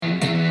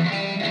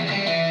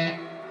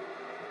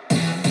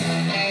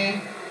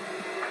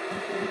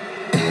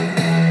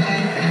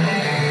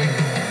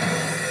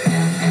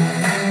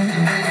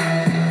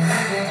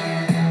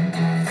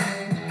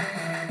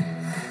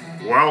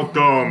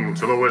Welcome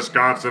to the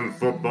Wisconsin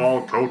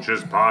Football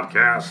Coaches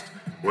Podcast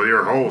with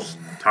your hosts,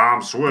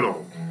 Tom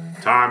Swiddle,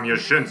 Tom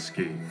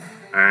Yashinsky,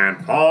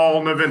 and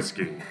Paul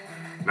Novinsky.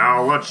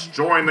 Now let's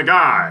join the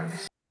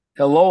guys.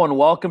 Hello and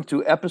welcome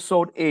to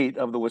episode 8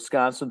 of the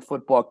Wisconsin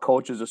Football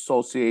Coaches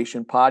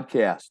Association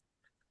podcast.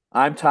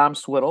 I'm Tom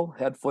Swiddle,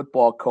 head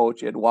football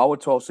coach at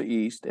Wauwatosa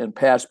East and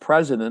past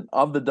president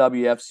of the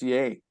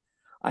WFCA.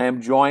 I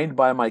am joined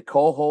by my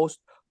co-host,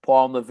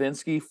 Paul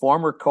Novinsky,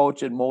 former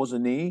coach at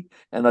Mosinee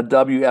and a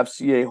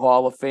WFCA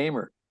Hall of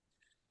Famer.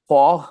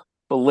 Paul,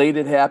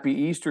 belated happy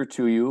Easter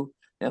to you,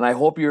 and I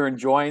hope you're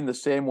enjoying the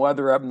same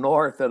weather up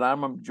north that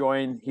I'm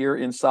enjoying here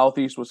in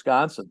southeast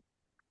Wisconsin.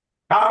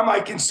 Tom,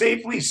 I can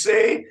safely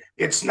say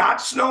it's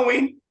not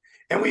snowing,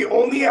 and we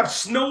only have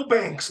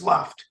snowbanks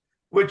left,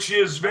 which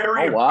is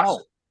very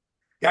impressive.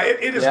 Yeah,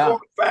 it is going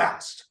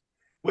fast,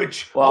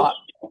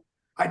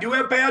 I do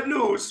have bad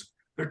news.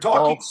 They're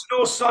talking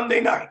snow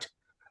Sunday night.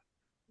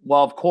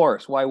 Well, of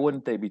course. Why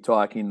wouldn't they be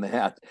talking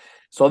that?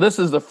 So this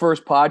is the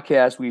first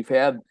podcast we've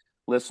had,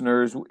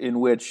 listeners, in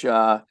which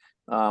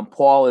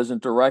Paul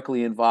isn't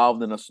directly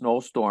involved in a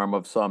snowstorm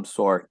of some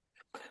sort.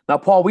 Now,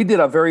 Paul, we did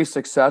a very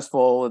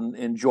successful and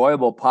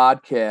enjoyable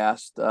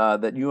podcast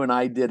that you and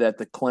I did at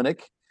the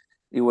clinic.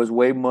 It was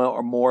way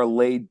more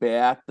laid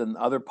back than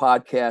other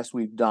podcasts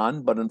we've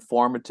done, but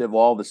informative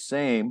all the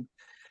same.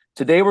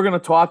 Today, we're going to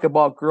talk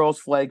about girls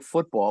flag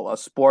football, a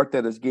sport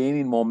that is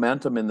gaining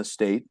momentum in the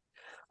state.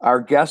 Our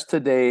guest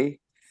today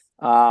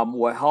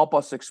will help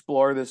us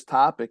explore this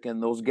topic, and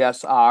those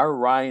guests are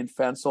Ryan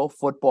Fencel,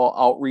 football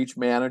outreach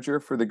manager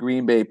for the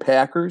Green Bay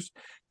Packers,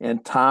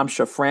 and Tom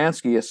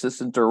Shafranski,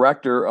 assistant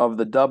director of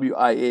the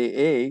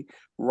WIAA.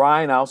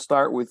 Ryan, I'll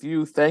start with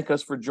you. Thank you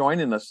for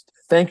joining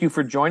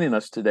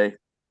us today.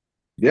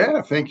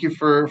 Yeah, thank you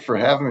for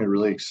having me.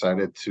 Really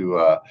excited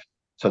to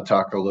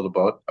talk a little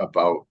bit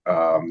about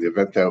the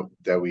event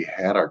that we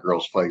had, our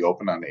Girls Flag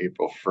Open on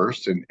April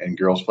 1st and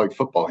Girls Flag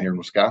football here in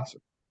Wisconsin.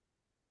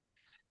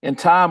 And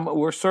Tom,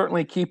 we're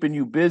certainly keeping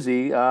you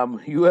busy.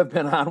 You have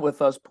been on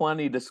with us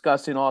plenty,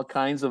 discussing all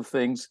kinds of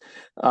things.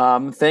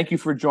 Thank you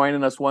for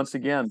joining us once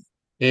again.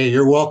 Hey,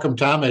 you're welcome,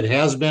 Tom. It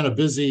has been a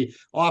busy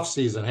off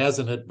season,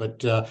 hasn't it?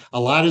 But a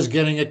lot is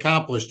getting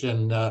accomplished,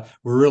 and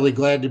we're really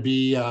glad to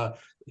be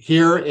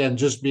here and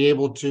just be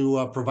able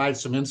to provide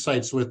some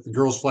insights with the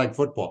girls flag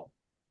football.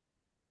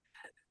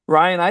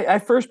 Ryan, I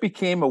first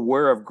became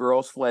aware of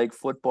girls flag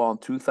football in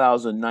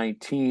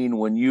 2019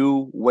 when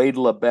you, Wade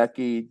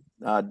LeBecki,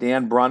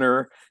 Dan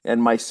Brunner,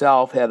 and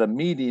myself had a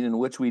meeting in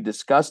which we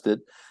discussed it.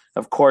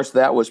 Of course,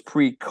 that was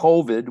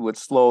pre-COVID, which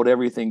slowed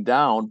everything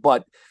down.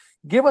 But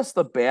give us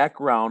the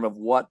background of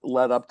what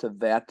led up to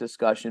that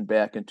discussion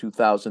back in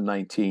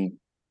 2019.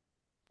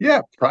 Yeah,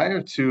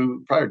 prior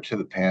to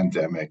the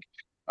pandemic,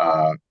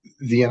 the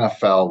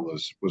NFL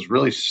was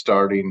really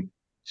starting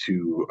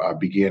to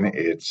begin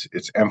its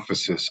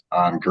emphasis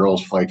on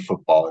girls flag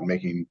football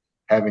and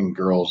having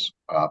girls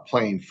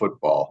playing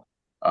football.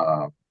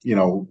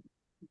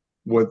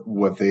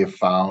 What they have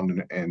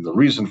found and the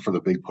reason for the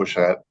big push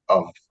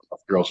of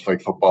girls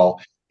flag football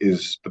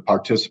is the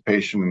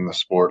participation in the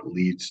sport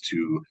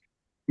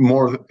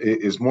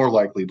is more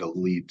likely to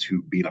lead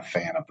to being a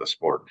fan of the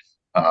sport.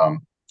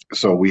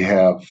 So we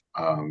have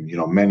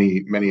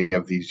many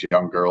of these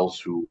young girls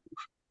who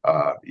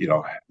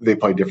they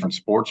play different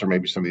sports, or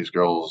maybe some of these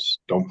girls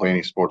don't play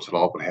any sports at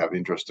all but have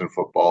interest in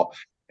football,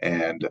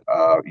 and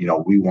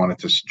we wanted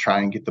to try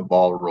and get the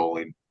ball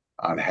rolling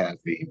on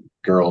having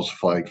girls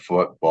flag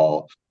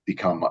football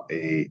become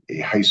a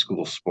high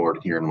school sport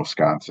here in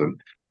Wisconsin.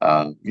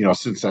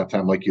 Since that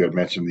time, like you had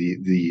mentioned,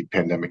 the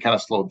pandemic kind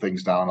of slowed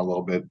things down a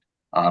little bit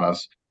on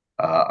us,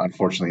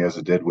 unfortunately, as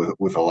it did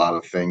with a lot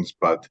of things.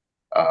 But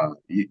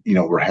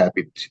we're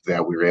happy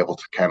that we were able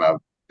to kind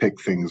of pick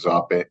things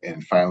up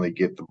and finally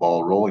get the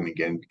ball rolling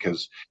again,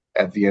 because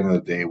at the end of the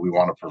day, we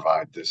want to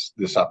provide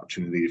this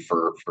opportunity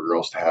for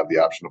girls to have the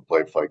option to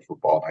play flag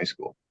football in high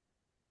school.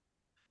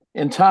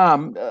 And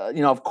Tom,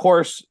 of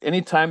course,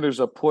 anytime there's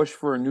a push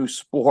for a new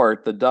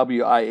sport, the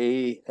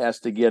WIAA has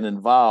to get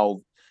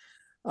involved.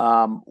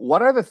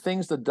 What are the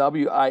things the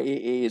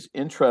WIAA is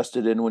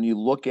interested in when you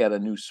look at a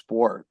new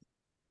sport?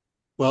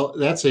 Well,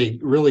 that's a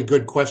really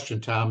good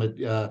question, Tom.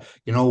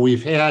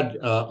 We've had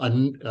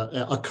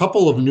a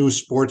couple of new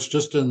sports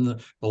just in the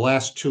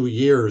last 2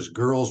 years: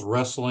 girls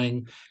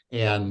wrestling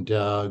and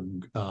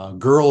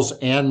girls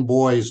and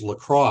boys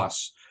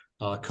lacrosse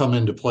come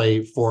into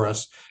play for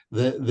us.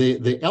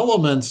 The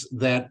elements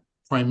that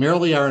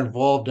primarily are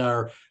involved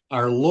are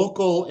our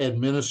local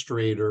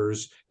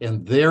administrators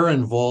and their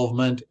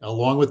involvement,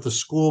 along with the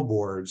school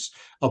boards,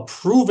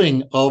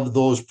 approving of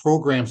those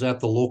programs at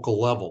the local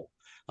level.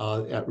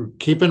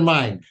 Keep in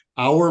mind,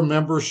 our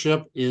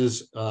membership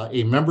is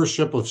a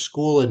membership of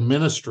school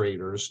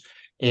administrators,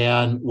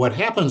 And what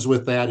happens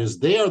with that is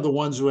they are the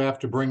ones who have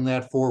to bring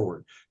that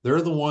forward.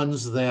 They're the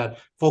ones that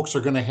folks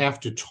are going to have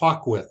to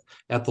talk with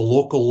at the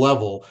local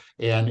level.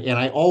 And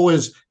I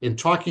always, in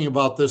talking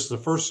about this, the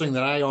first thing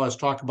that I always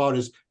talk about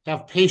is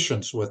have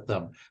patience with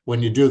them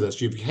when you do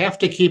this. You have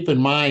to keep in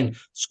mind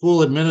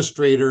school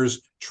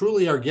administrators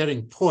truly are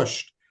getting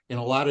pushed in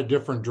a lot of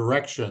different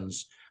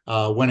directions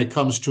when it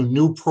comes to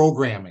new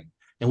programming.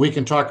 And we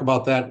can talk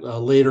about that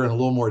later in a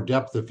little more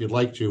depth if you'd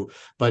like to.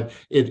 But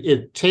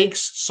it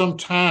takes some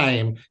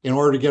time in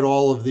order to get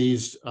all of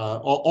these,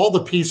 all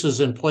the pieces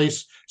in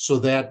place so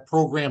that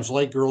programs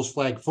like girls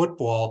flag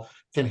football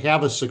can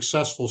have a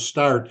successful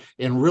start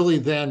and really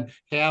then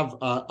have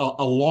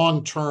a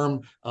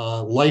long-term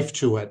life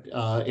to it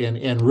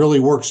and really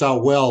works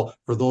out well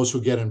for those who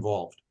get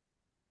involved.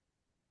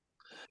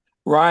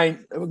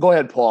 Ryan, go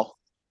ahead, Paul.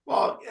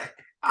 Well,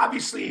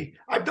 obviously,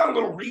 I've done a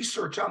little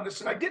research on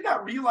this, and I did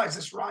not realize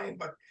this, Ryan,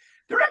 but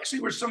there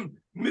actually were some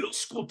middle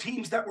school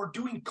teams that were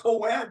doing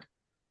co-ed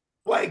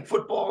flag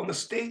football in the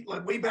state,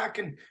 like way back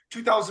in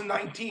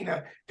 2019.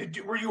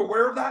 Were you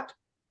aware of that?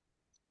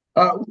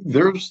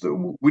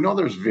 We know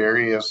there's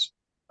various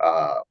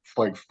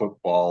flag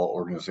football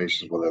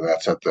organizations, whether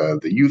that's at the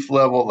youth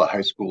level, the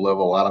high school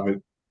level. A lot of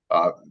it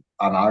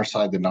on our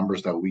side, the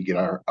numbers that we get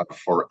are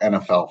for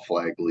NFL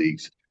flag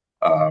leagues.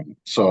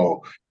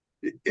 So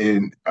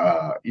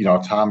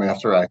Tom,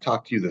 after I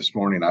talked to you this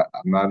morning, I'm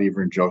not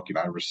even joking.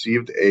 I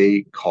received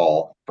a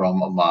call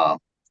from a mom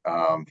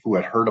who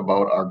had heard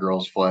about our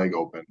girls flag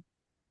open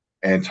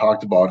and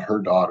talked about her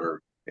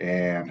daughter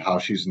and how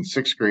she's in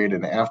 6th grade.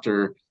 And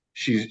after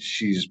she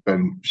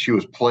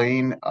was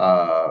playing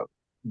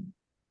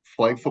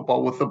flag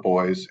football with the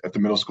boys at the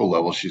middle school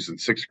level. She's in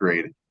 6th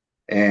grade.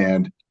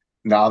 And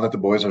now that the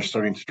boys are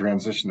starting to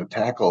transition to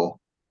tackle,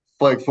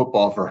 flag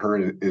football for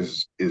her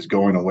is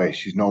going away.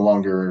 She's no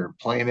longer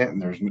playing it,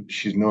 and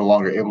she's no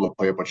longer able to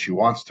play it, but she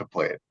wants to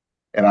play it.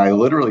 And I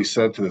literally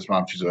said to this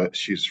mom,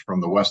 she's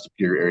from the West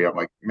Appear area. I'm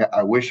like, man,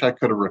 I wish I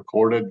could have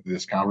recorded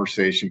this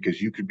conversation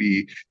because you could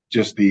be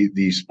just the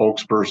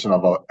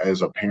spokesperson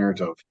as a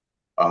parent of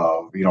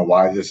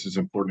why this is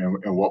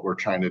important and what we're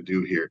trying to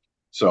do here.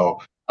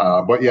 So,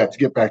 but yeah, to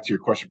get back to your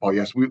question, Paul,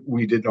 yes,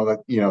 we did know that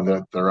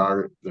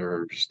that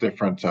there's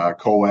different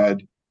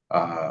co-ed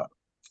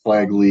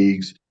flag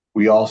leagues.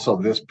 We also,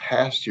 this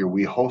past year,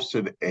 we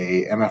hosted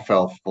a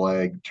NFL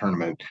flag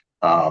tournament,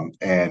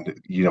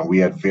 and we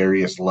had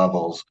various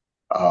levels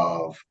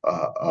of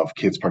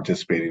kids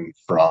participating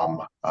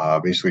from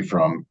basically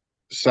from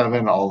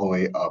 7 all the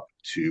way up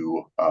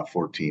to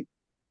 14.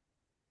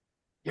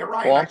 Yeah,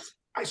 Ryan,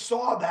 I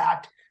saw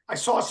that. I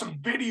saw some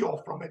video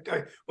from it.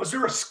 Was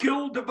there a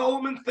skill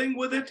development thing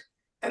with it,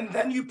 and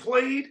then you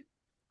played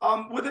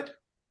with it?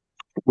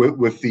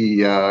 With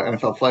the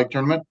NFL flag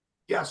tournament?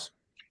 Yes.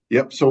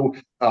 Yep. So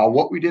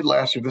what we did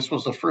last year, this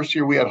was the first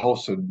year we had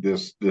hosted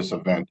this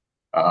event,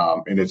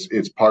 and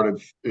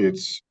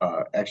it's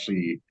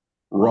actually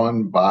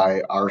run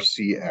by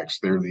RCX.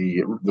 They're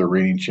the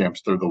reigning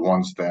champs. They're the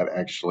ones that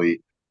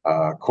actually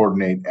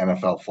coordinate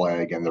NFL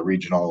flag and the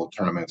regional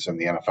tournaments and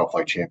the NFL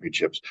flag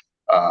championships.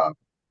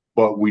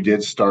 But we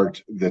did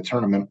start the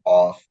tournament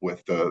off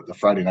with the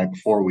Friday night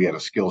before. We had a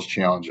skills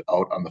challenge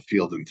out on the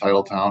field in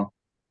Titletown,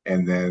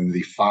 and then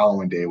the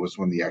following day was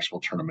when the actual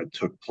tournament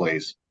took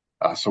place.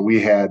 So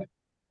we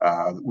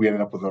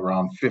ended up with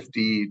around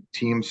 50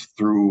 teams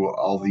through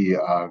all the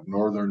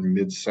northern,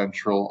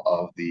 mid-central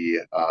of the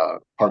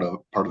part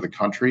of the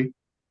country,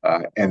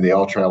 and they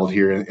all traveled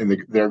here.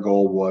 And their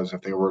goal was,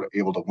 if they were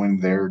able to win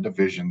their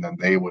division, then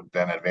they would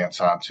then advance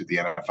on to the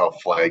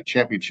NFL Flag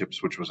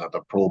Championships, which was at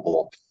the Pro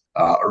Bowl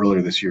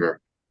earlier this year.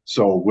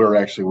 So we're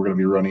going to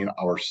be running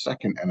our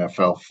second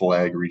NFL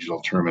Flag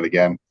regional tournament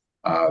again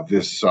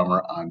this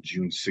summer on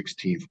June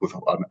 16th with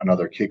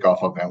another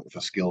kickoff event with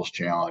a skills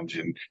challenge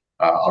and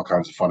all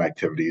kinds of fun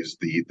activities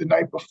the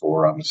night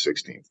before on the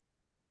 16th.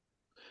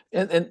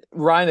 And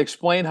Ryan,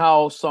 explain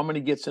how somebody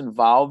gets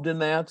involved in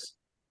that.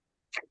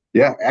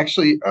 Yeah,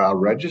 actually,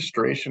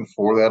 registration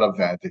for that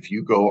event, if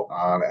you go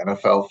on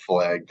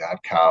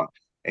NFLflag.com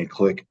and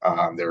click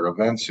on their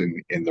events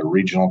in the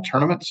regional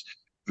tournaments,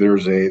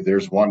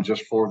 there's one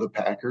just for the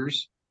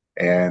Packers,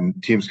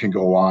 and teams can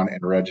go on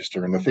and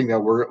register. And the thing that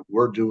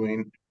we're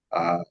doing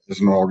as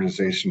an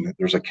organization,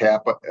 there's a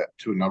cap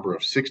to a number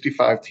of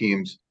 65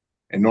 teams,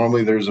 and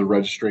normally there's a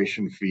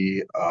registration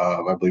fee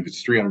of, I believe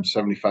it's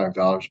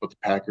 $375, but the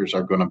Packers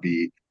are going to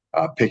be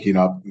picking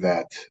up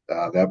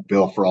that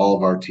bill for all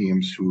of our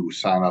teams who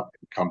sign up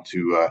and come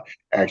to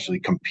actually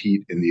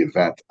compete in the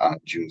event on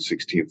June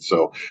 16th.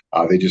 So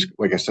they just,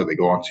 like I said, they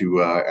go on to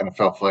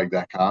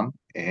NFLflag.com,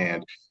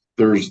 and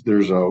there's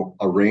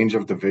a range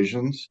of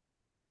divisions.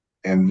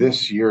 And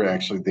this year,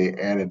 actually, they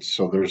added,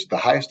 so there's the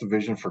highest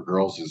division for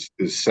girls is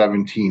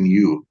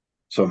 17U.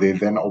 So they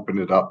then opened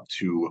it up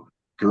to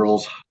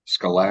girls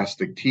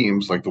scholastic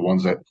teams, like the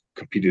ones that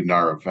competed in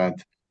our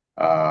event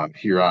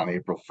here on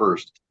April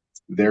 1st.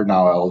 They're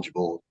now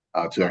eligible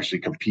to actually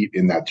compete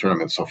in that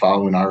tournament. So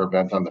following our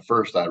event on the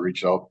 1st, I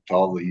reached out to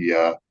all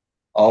the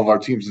all of our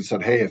teams and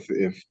said, hey,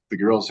 if the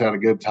girls had a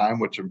good time,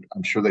 which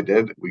I'm sure they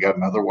did, we got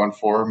another one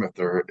for them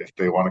if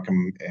they want to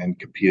come and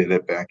compete at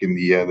it back in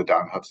the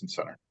Don Hudson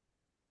Center.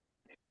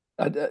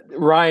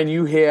 Ryan,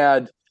 you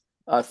had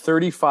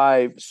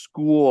 35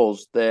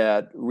 schools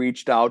that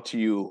reached out to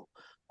you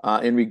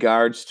in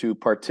regards to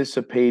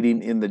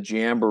participating in the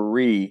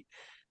Jamboree.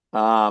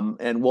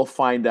 And we'll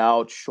find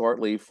out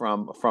shortly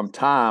from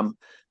Tom,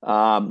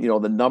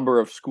 the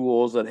number of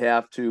schools that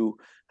have to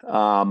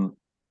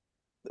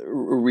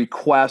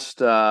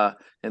request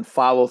and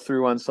follow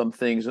through on some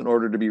things in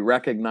order to be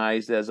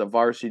recognized as a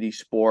varsity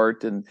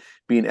sport and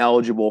being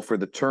eligible for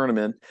the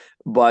tournament.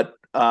 But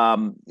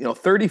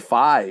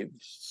 35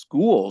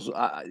 schools.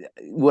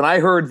 When I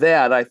heard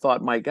that, I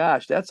thought, my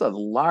gosh, that's a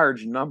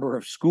large number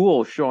of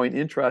schools showing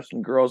interest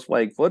in girls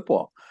flag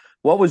football.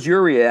 What was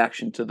your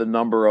reaction to the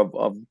number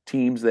of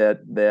teams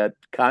that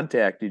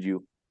contacted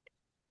you?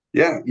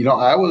 Yeah,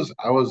 I was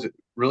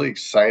really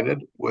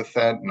excited with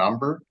that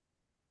number,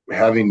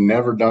 having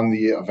never done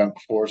the event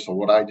before. So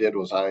what I did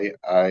was I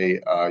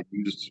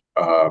used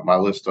my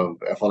list of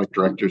athletic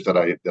directors that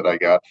I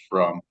got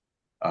from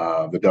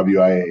the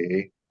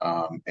WIAA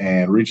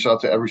and reached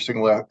out to every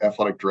single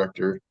athletic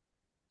director,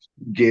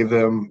 gave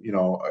them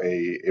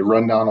a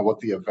rundown of what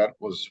the event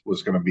was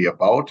going to be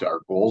about, our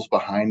goals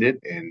behind it,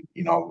 and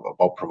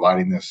about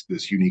providing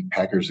this unique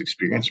Packers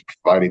experience,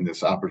 providing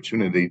this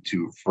opportunity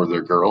for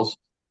their girls.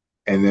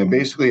 And then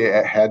basically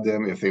I had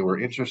them, if they were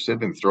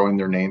interested in throwing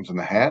their names in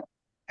the hat,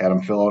 had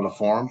them fill out a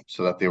form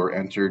so that they were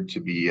entered to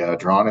be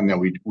drawn. And then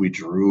we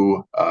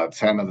drew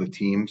 10 of the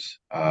teams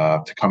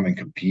to come and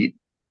compete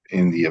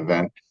in the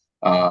event.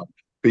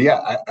 But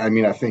yeah,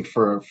 I think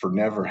for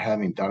never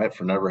having done it,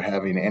 for never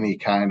having any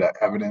kind of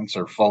evidence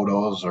or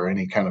photos or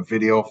any kind of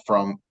video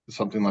from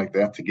something like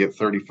that, to get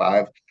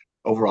 35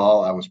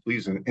 overall, I was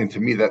pleased. And to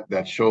me,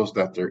 that shows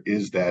that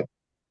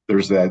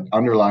there's that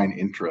underlying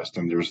interest,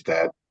 and there's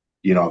that,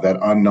 that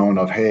unknown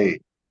of, hey,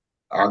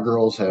 our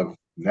girls have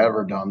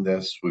never done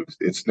this.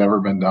 It's never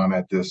been done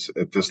at this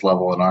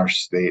level in our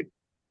state,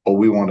 but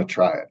we want to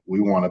try it. We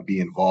want to be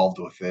involved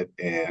with it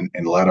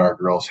and let our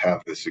girls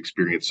have this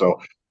experience.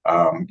 So,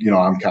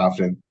 I'm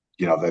confident,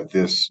 that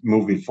this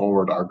moving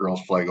forward, our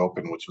Girls Flag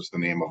Open, which was the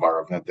name of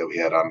our event that we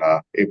had on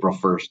April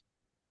 1st,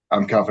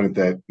 I'm confident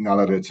that now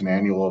that it's an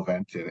annual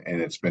event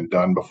and it's been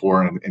done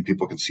before, and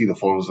people can see the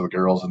photos of the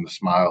girls and the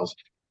smiles,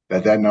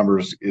 that number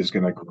is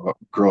going to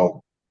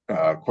grow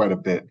quite a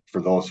bit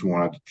for those who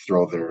want to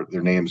throw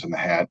their names in the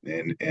hat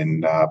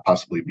and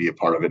possibly be a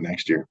part of it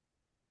next year.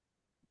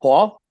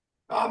 Paul?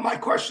 My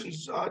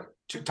question's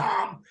to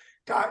Tom.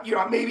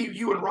 Maybe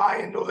you and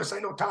Ryan know this. I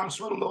know Tom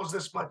Swiddle knows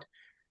this, but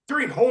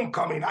during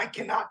homecoming, I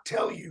cannot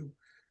tell you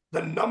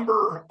the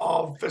number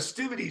of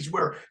festivities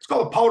where it's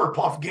called a powder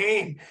puff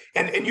game,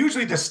 and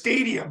usually the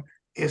stadium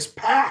is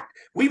packed.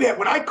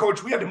 When I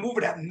coached, we had to move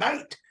it at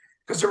night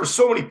because there were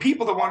so many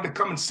people that wanted to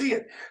come and see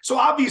it. So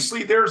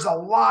obviously there's a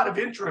lot of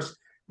interest,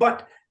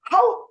 but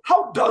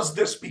how does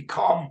this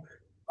become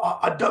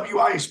a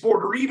WIA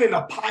sport, or even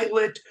a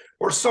pilot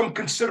or some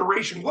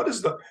consideration? What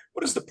is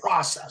the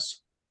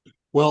process?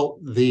 Well,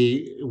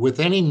 with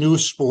any new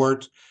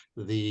sport,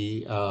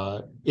 the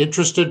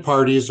interested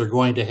parties are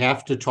going to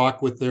have to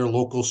talk with their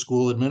local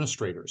school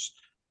administrators.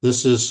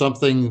 This is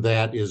something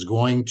that is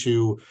going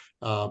to,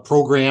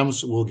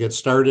 programs will get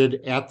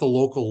started at the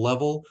local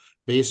level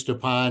based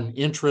upon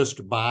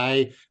interest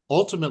by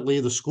ultimately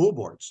the school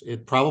boards.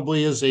 It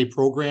probably is a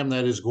program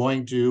that is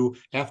going to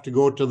have to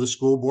go to the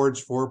school boards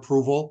for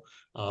approval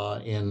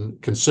in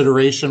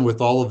consideration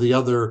with all of the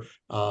other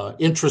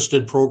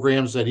interested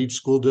programs that each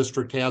school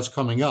district has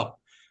coming up.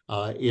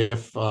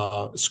 If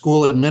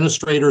school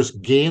administrators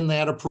gain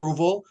that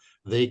approval,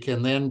 they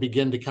can then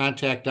begin to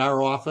contact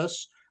our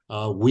office.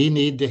 We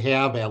need to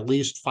have at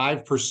least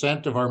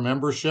 5% of our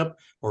membership,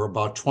 or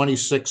about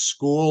 26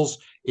 schools,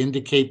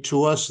 indicate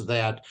to us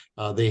that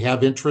they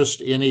have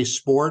interest in a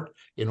sport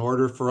in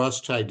order for us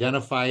to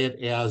identify it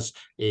as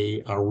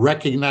a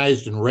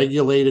recognized and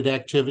regulated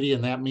activity.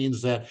 And that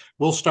means that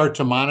we'll start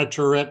to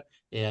monitor it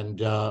and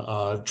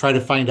try to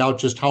find out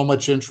just how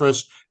much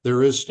interest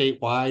there is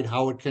statewide,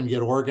 how it can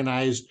get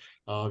organized.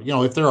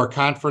 If there are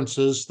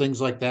conferences,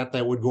 things like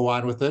that would go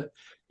on with it.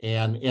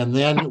 And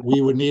then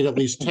we would need at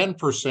least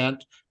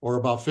 10%, or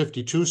about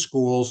 52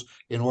 schools,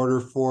 in order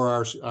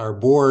for our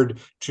board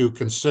to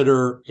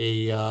consider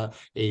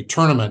a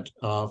tournament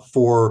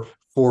for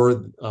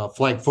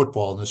flag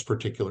football in this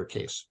particular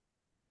case.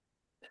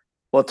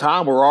 Well,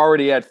 Tom, we're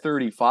already at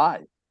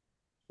 35.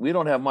 We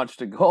don't have much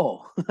to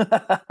go.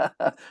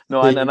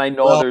 No, and then I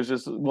know there's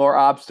just more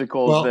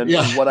obstacles than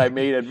what I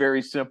made it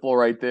very simple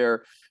right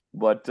there.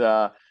 But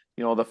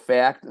the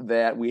fact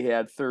that we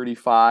had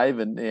 35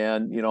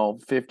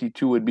 and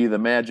 52 would be the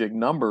magic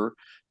number,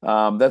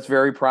 that's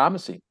very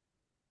promising.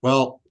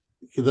 Well,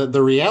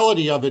 the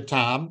reality of it,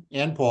 Tom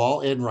and Paul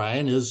and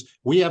Ryan, is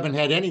we haven't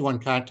had anyone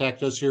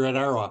contact us here at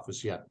our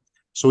office yet.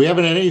 So we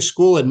haven't had any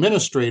school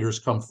administrators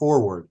come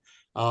forward.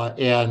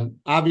 And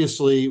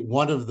obviously,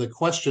 one of the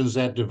questions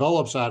that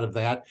develops out of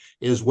that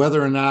is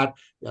whether or not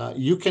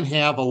you can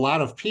have a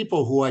lot of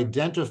people who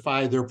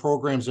identify their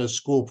programs as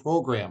school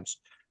programs,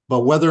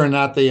 but whether or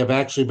not they have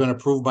actually been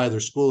approved by their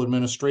school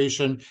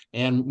administration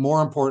and,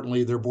 more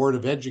importantly, their Board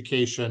of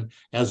Education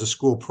as a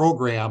school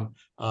program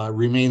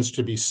remains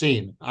to be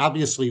seen.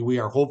 Obviously, we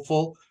are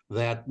hopeful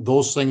that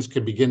those things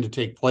could begin to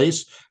take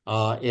place,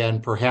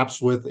 and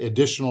perhaps with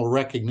additional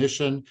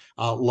recognition,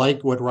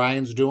 like what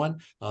Ryan's doing,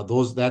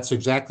 that's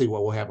exactly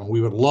what will happen.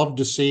 We would love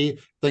to see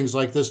things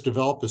like this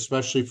develop,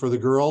 especially for the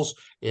girls,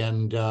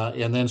 and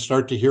then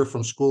start to hear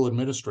from school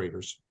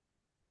administrators.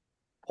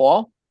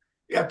 Paul?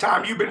 Yeah,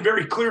 Tom, you've been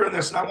very clear on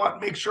this, and I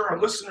want to make sure our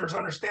listeners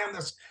understand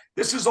this.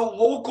 This is a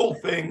local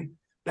thing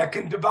that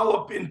can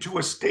develop into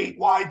a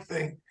statewide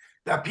thing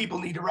that people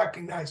need to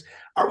recognize.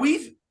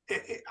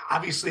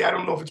 Obviously, I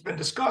don't know if it's been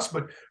discussed,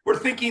 but we're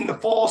thinking the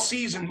fall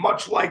season,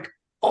 much like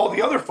all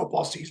the other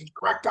football seasons,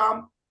 correct,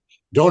 Tom?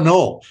 Don't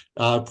know.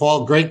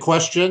 Paul, great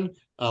question.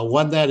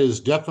 One that is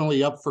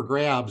definitely up for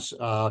grabs.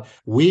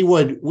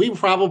 We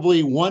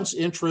probably, once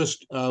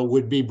interest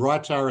would be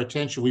brought to our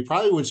attention, we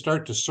probably would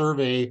start to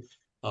survey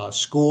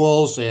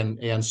schools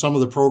and some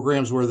of the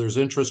programs where there's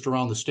interest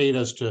around the state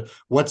as to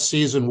what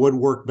season would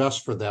work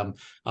best for them.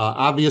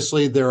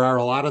 Obviously, there are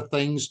a lot of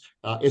things,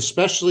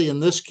 especially in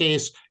this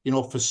case,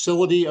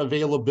 facility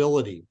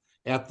availability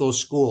at those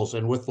schools.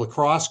 And with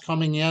lacrosse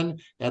coming in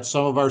at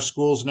some of our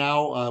schools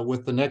now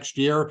with the next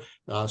year,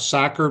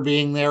 soccer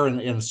being there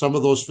and some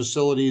of those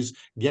facilities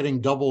getting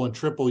double and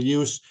triple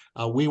use,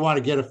 we want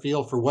to get a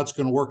feel for what's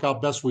going to work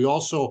out best. We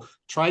also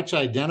try to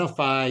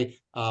identify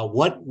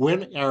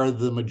when are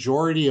the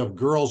majority of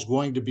girls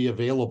going to be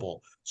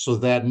available so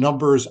that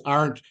numbers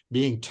aren't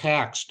being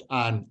taxed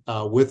on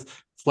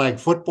with flag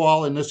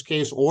football in this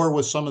case, or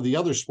with some of the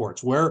other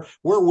sports. Where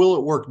will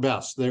it work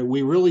best?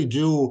 We really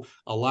do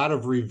a lot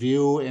of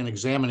review and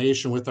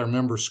examination with our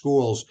member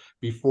schools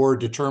before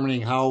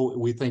determining how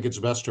we think it's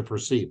best to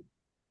proceed.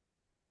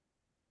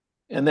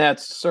 And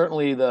that's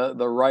certainly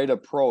the right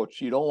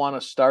approach. You don't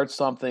want to start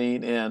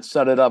something and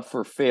set it up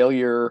for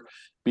failure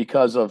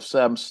because of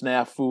some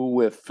snafu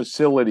with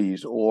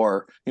facilities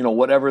or,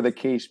 whatever the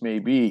case may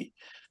be.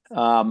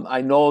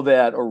 I know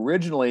that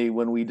originally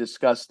when we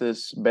discussed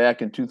this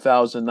back in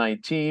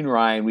 2019,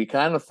 Ryan, we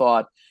kind of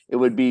thought it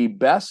would be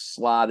best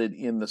slotted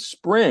in the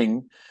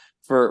spring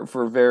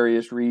for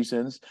various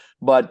reasons,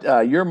 but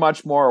you're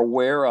much more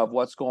aware of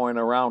what's going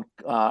around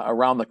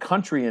the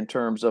country in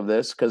terms of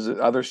this because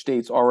other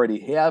states already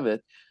have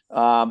it.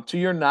 To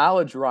your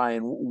knowledge,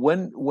 Ryan,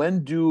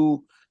 when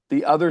do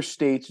the other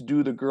states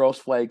do the girls'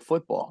 flag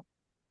football?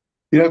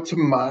 To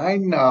my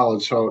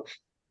knowledge, so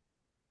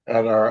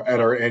at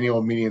our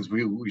annual meetings,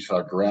 we saw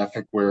a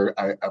graphic where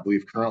I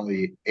believe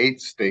currently 8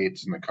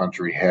 states in the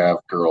country have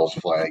girls'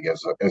 flag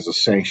as a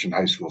sanctioned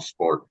high school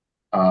sport.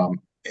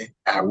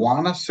 I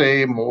want to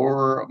say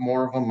more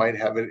of them might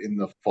have it in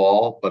the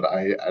fall, but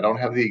I don't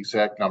have the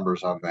exact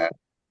numbers on that.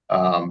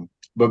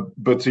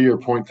 But to your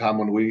point, Tom,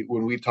 when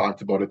we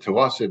talked about it, to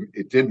us,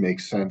 it did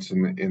make sense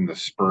in the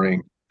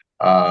spring.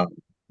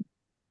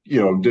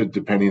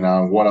 Depending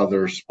on what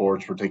other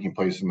sports were taking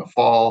place in the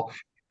fall,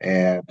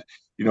 and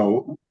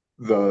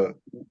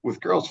with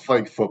girls'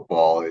 flag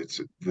football, it's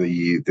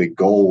the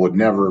goal would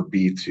never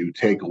be to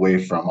take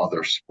away from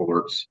other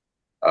sports.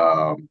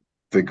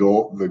 The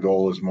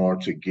goal is more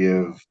to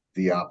give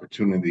the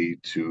opportunity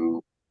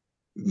to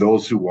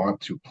those who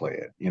want to play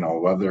it.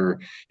 Whether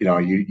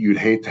you'd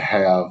hate to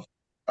have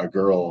a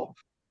girl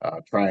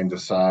try and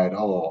decide,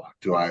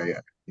 do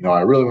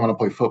I really want to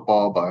play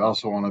football, but I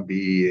also want to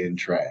be in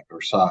track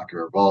or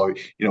soccer or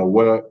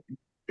volleyball,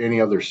 any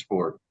other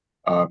sport.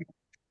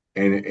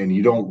 And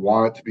you don't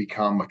want it to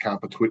become a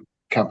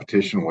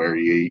competition where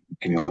you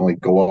can only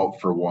go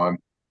out for one.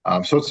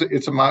 So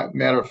it's a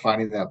matter of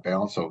finding that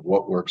balance of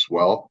what works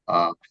well.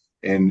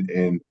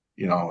 And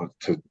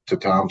to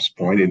Tom's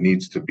point, it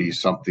needs to be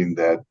something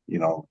that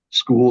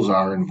schools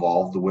are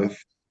involved with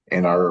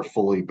and are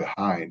fully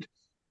behind.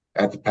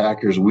 At the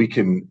Packers, we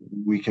can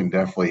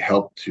definitely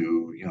help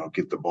to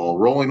get the ball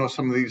rolling with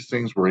some of these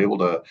things. We're able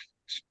to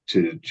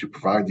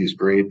provide these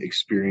great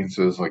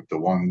experiences like the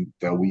one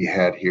that we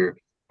had here.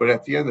 But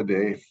at the end of the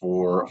day,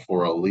 for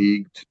a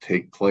league to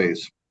take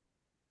place,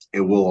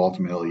 it will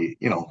ultimately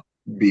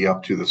be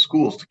up to the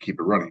schools to keep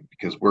it running,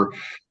 because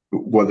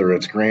whether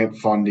it's grant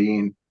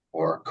funding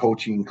or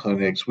coaching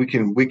clinics, we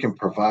can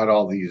provide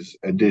all these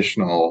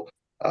additional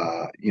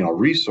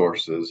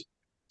resources.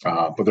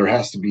 But there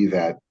has to be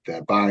that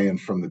buy-in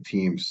from the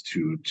teams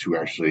to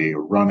actually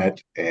run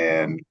it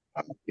and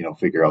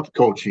figure out the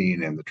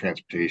coaching and the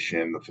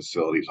transportation, the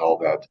facilities, all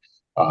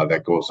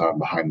that goes on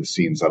behind the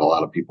scenes that a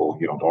lot of people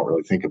don't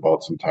really think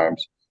about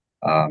sometimes.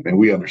 And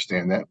we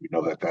understand that. We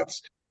know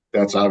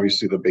that's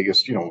obviously the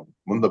biggest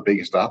one of the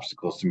biggest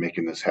obstacles to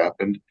making this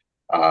happen.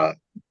 But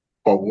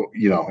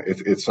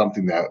it's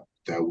something that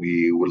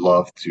we would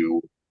love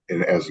to,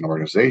 as an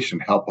organization,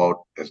 help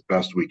out as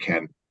best we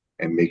can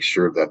and make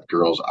sure that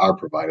girls are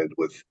provided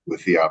with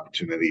the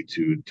opportunity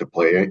to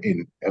play.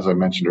 And as I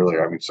mentioned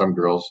earlier, some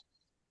girls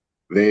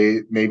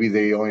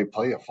they only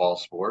play a fall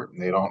sport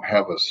and they don't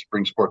have a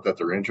spring sport that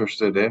they're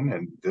interested in.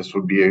 And this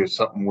would be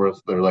something where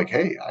they're like,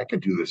 hey, I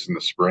could do this in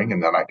the spring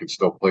and then I can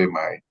still play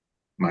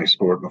my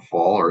sport in the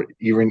fall. Or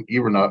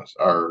even us,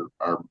 our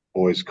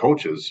boys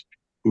coaches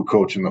who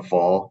coach in the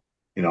fall,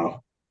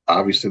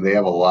 obviously they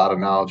have a lot of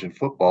knowledge in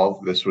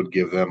football. This would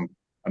give them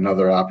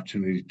another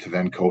opportunity to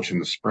then coach in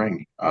the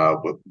spring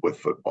with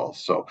football.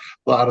 So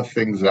a lot of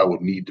things that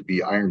would need to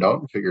be ironed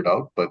out and figured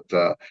out, but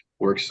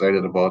we're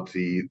excited about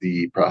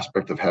the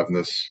prospect of having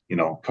this,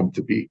 come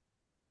to be.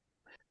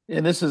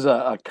 And this is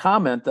a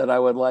comment that I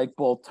would like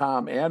both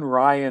Tom and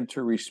Ryan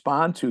to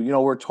respond to.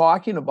 We're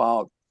talking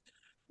about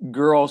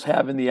girls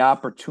having the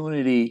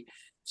opportunity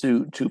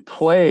to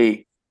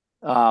play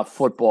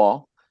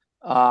football.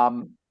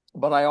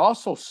 But I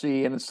also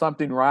see, and it's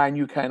something, Ryan,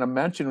 you kind of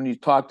mentioned when you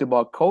talked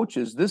about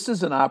coaches, this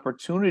is an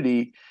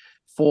opportunity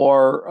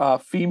for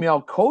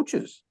female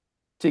coaches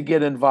to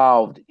get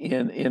involved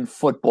in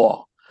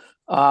football.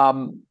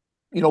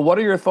 What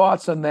are your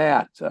thoughts on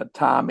that,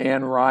 Tom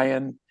and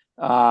Ryan?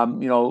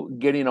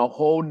 Getting a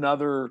whole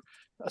nother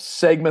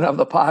segment of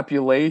the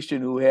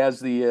population who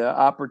has the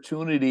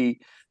opportunity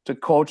to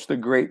coach the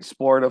great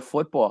sport of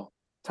football.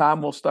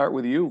 Tom, we'll start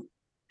with you.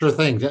 Sure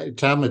thing,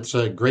 Tom. It's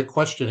a great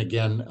question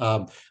again.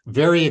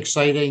 Very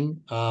exciting.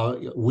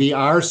 We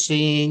are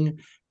seeing,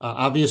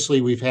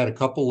 obviously, we've had a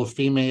couple of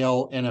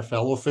female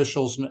NFL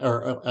officials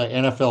or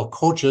NFL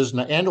coaches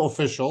and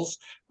officials,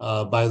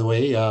 by the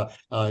way,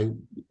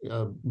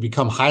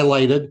 become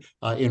highlighted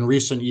in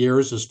recent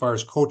years as far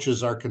as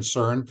coaches are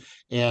concerned.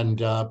 And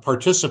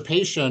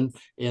participation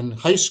in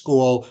high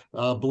school,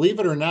 believe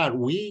it or not,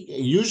 we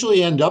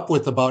usually end up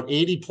with about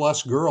 80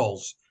 plus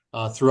girls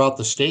throughout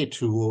the state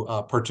who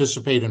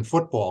participate in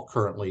football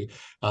currently,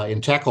 in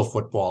tackle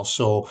football.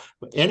 So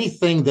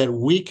anything that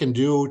we can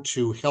do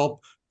to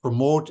help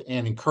promote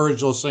and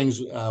encourage those things,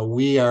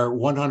 we are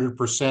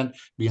 100%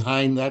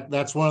 behind that.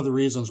 That's one of the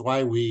reasons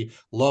why we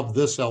love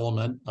this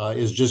element,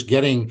 is just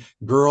getting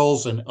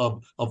girls and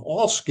of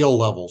all skill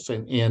levels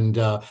and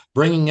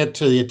bringing it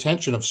to the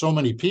attention of so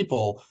many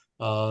people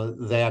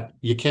that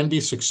you can be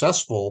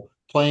successful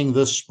playing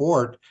this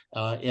sport,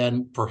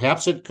 and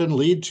perhaps it can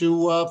lead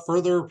to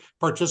further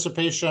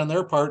participation on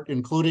their part,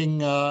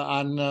 including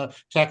on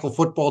tackle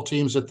football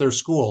teams at their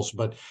schools.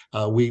 But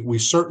we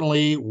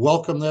certainly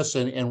welcome this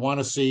and want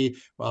to see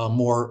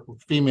more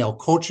female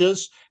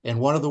coaches. And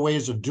one of the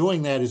ways of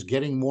doing that is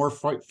getting more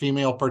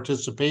female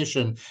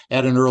participation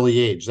at an early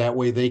age. That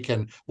way they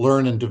can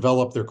learn and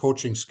develop their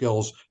coaching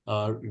skills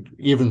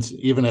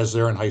even as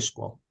they're in high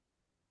school.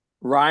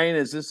 Ryan,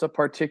 is this a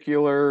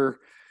particular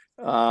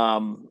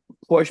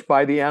push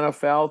by the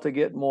NFL to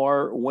get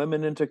more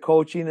women into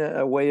coaching,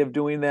 a way of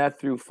doing that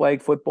through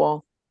flag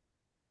football?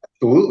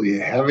 Absolutely.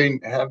 Having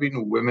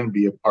women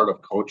be a part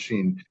of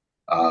coaching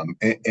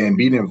and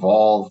being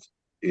involved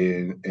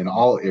in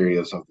all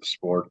areas of the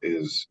sport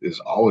is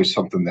always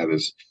something that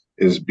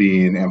is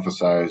being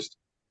emphasized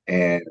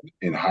and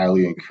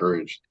highly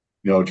encouraged.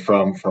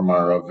 From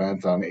our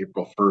event on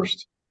April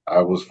 1st, I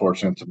was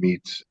fortunate to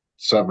meet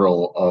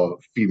several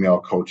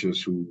female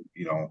coaches who,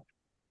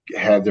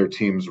 had their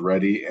teams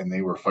ready and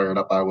they were fired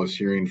up. I was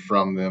hearing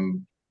from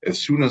them as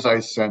soon as I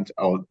sent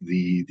out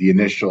the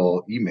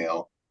initial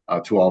email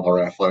to all of our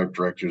athletic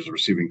directors,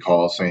 receiving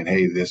calls saying,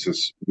 hey,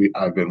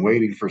 I've been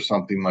waiting for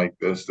something like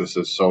this. This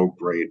is so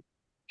great.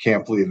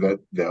 Can't believe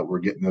that we're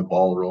getting the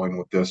ball rolling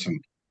with this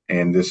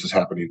and this is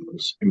happening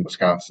in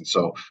Wisconsin.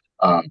 So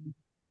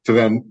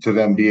to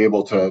then be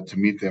able to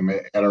meet them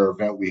at our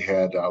event, we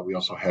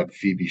also had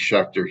Phoebe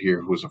Schechter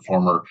here, who was a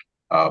former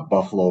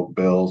Buffalo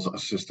Bills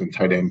assistant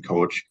tight end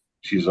coach.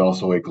 She's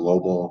also a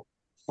global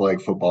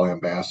flag football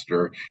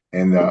ambassador,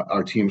 and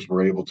our teams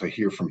were able to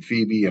hear from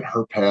Phoebe and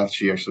her path.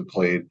 She actually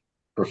played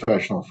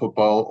professional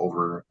football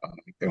over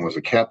and was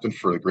a captain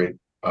for the Great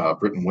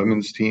Britain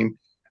women's team,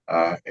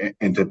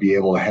 and to be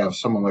able to have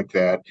someone like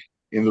that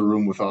in the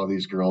room with all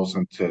these girls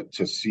and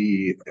to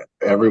see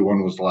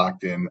everyone was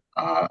locked in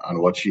on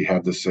what she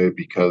had to say,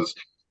 because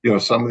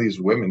some of these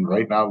women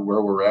right now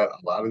where we're at,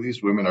 a lot of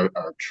these women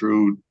are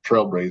true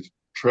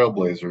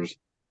trailblazers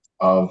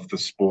of the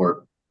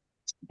sport,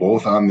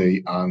 both on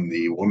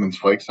the women's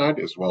flag side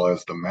as well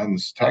as the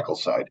men's tackle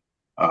side,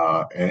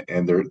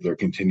 and they're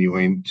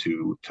continuing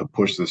to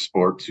push the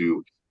sport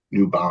to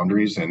new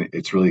boundaries, and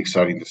it's really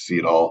exciting to see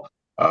it all.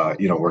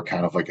 We're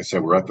kind of, like I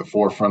said, we're at the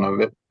forefront of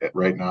it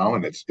right now,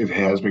 and it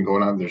has been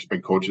going on. There's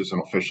been coaches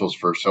and officials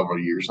for several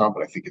years now,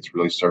 but I think it's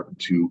really starting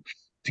to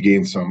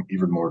gain some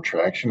even more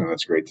traction, and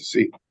that's great to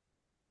see.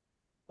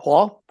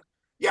 Paul?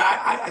 Yeah,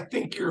 I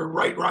think you're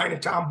right, Ryan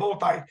and Tom,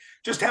 both. I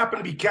just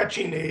happened to be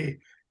catching a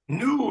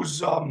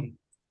news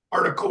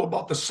article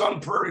about the Sun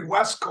Prairie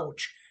West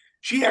coach.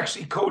 She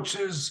actually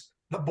coaches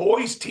the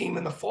boys team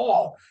in the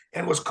fall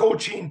and was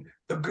coaching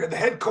the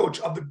head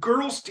coach of the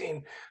girls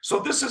team. So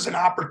this is an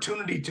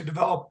opportunity to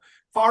develop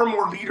far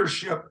more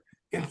leadership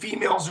in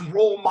females and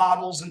role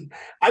models. And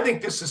I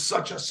think this is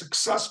such a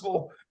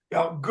successful,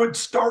 good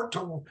start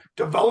to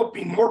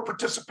developing more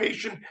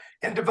participation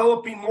and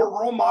developing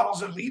more role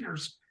models and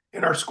leaders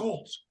in our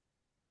schools.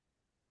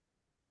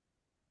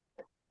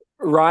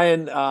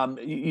 Ryan,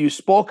 you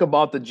spoke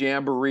about the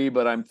Jamboree,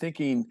 but I'm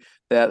thinking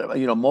that,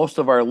 most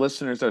of our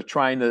listeners are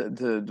trying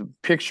to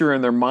picture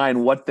in their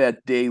mind what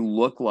that day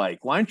looked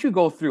like. Why don't you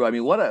go through? I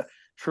mean, what a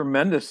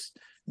tremendous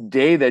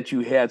day that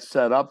you had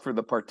set up for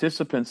the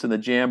participants in the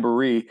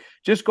Jamboree.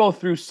 Just go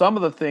through some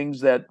of the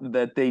things that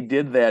they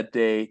did that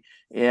day.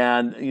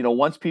 And,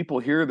 once people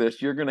hear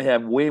this, you're going to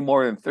have way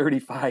more than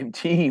 35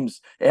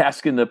 teams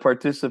asking to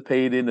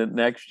participate in it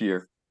next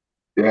year.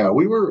 Yeah,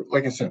 we were,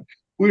 like I said,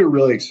 we were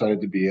really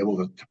excited to be able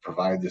to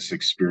provide this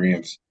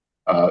experience.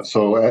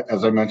 So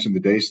as I mentioned, the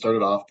day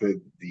started off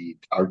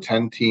our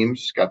 10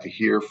 teams got to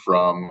hear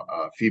from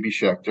Phoebe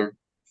Schechter,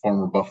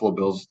 former Buffalo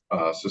Bills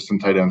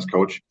assistant tight ends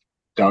coach,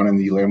 down in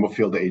the Lambeau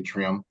Field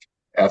atrium.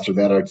 After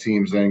that, our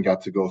teams then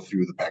got to go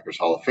through the Packers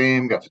Hall of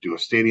Fame, got to do a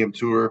stadium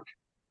tour.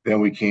 Then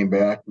we came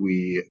back.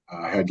 We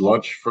had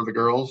lunch for the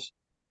girls.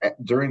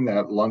 During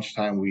that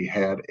lunchtime, we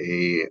had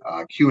a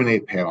Q&A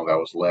panel that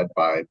was led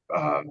by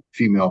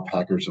female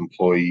Packers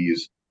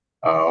employees,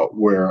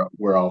 where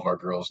all of our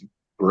girls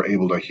were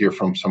able to hear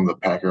from some of the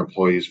Packer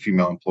employees,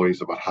 female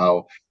employees, about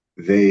how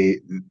they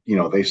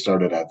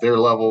started at their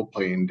level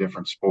playing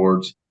different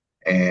sports,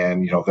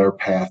 and their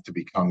path to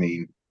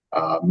becoming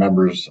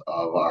members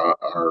of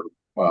our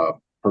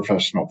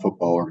professional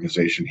football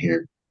organization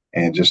here,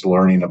 and just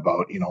learning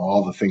about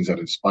all the things that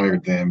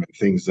inspired them, and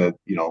things that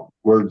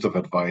words of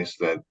advice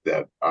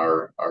that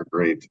our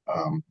great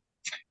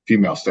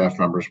female staff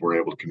members were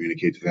able to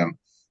communicate to them.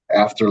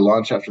 After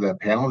lunch, after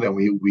that panel, then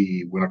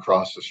we went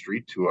across the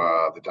street to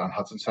the Don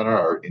Hudson Center,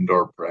 our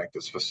indoor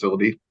practice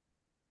facility,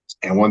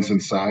 and once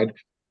inside,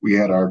 we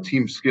had our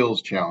team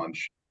skills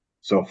challenge.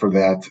 So for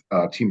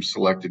that, team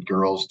selected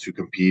girls to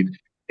compete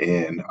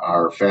in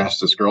our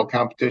fastest girl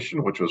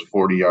competition, which was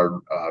 40-yard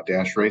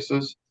dash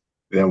races.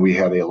 Then we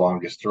had a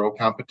longest throw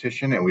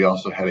competition, and we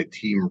also had a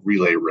team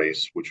relay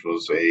race, which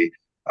was a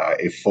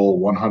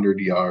full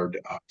 100-yard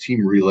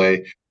team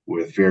relay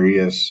with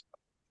various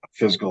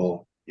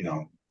physical,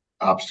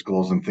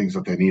 obstacles and things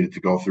that they needed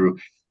to go through,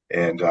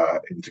 and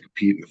to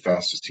compete. In the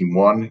fastest team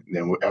won. And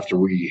then after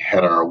we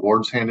had our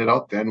awards handed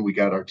out, then we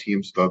got our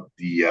teams.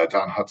 The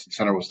Don Hudson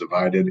Center was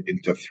divided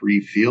into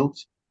 3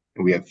 fields,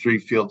 and we had 3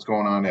 fields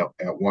going on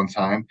at one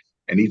time.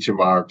 And each of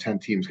our 10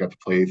 teams got to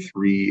play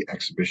 3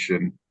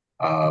 exhibition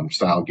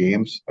style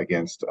games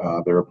against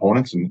their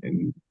opponents.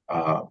 And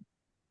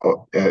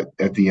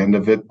at the end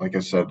of it, like I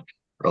said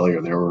earlier,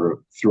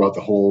 throughout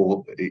the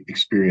whole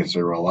experience,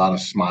 there were a lot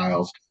of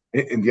smiles.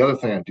 And the other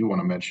thing I do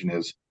want to mention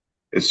is,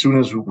 as soon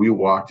as we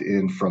walked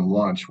in from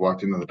lunch,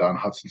 walked into the Don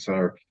Hudson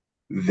Center,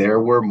 there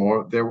were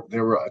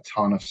a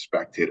ton of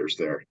spectators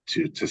there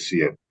to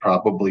see it.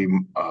 Probably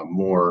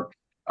more.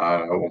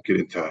 I won't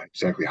get into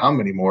exactly how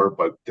many more,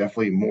 but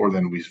definitely more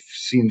than we've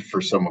seen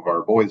for some of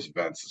our boys'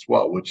 events as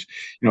well, which,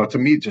 to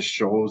me, just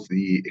shows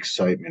the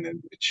excitement,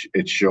 and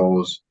it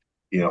shows,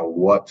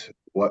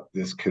 what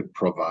this could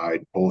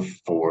provide both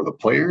for the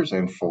players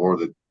and for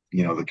the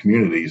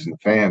communities and the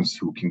fans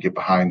who can get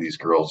behind these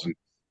girls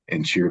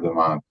and cheer them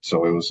on.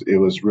 So it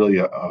was really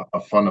a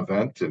fun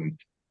event, and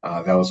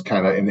that was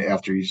kind of, and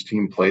after each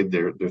team played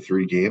their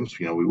 3 games,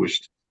 we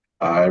wished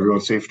everyone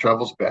safe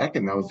travels back,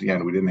 and that was the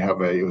end. We didn't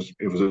have it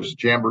was a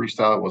jamboree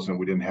style.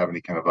 We didn't have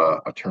any kind of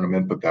a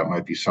tournament, but that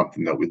might be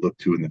something that we look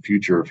to in the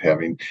future, of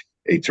having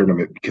a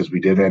tournament, because we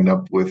did end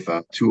up with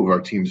 2 of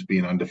our teams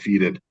being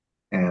undefeated.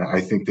 And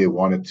I think they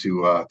wanted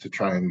to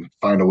try and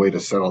find a way to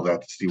settle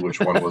that, to see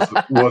which one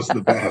was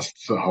the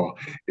best. So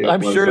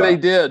I'm sure they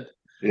did.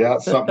 Yeah,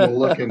 something to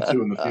look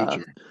into in the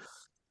future.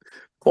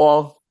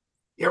 Paul?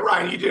 Yeah,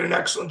 Ryan, you did an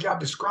excellent job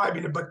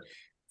describing it, but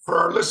for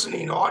our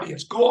listening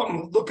audience, go out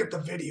and look at the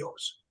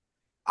videos.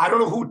 I don't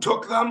know who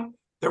took them.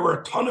 There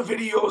were a ton of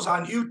videos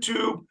on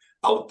YouTube,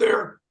 out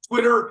there,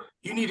 Twitter.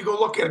 You need to go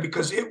look at it,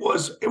 because it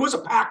was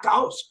a packed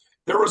house.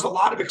 There was a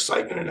lot of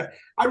excitement in it.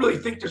 I really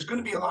think there's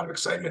going to be a lot of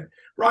excitement.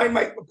 Ryan,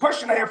 my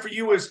question I have for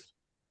you is,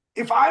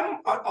 if I'm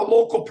a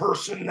local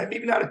person,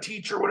 maybe not a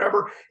teacher or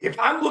whatever, if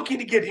I'm looking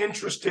to get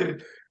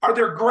interested, are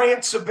there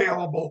grants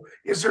available?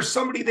 Is there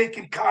somebody they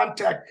can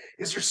contact?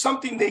 Is there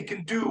something they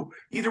can do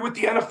either with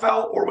the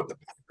NFL or with the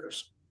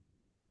Packers?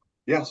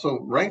 Yeah, so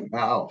right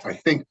now, I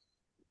think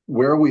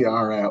where we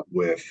are at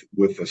with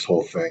this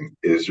whole thing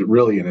is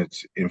really in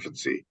its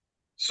infancy.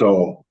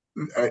 So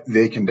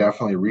they can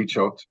definitely reach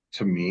out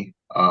to me,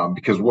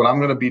 because what I'm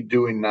going to be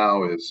doing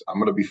now is I'm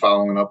going to be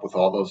following up with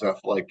all those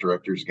athletic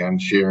directors again,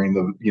 sharing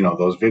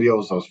those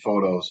videos, those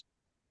photos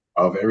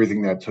of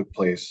everything that took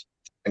place.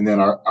 And then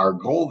our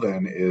goal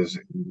then is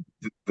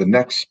the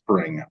next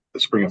spring, the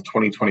spring of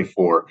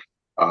 2024,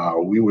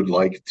 we would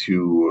like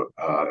to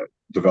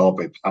develop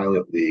a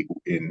pilot league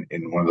in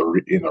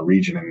a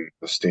region in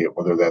the state,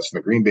 whether that's in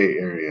the Green Bay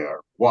area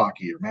or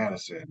Milwaukee or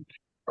Madison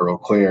or Eau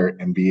Claire,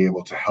 and be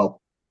able to help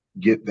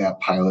get that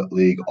pilot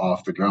league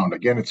off the ground.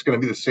 Again, it's going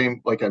to be the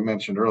same, like I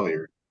mentioned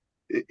earlier.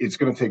 It's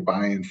going to take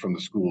buy-in from the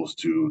schools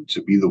to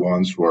be the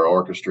ones who are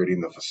orchestrating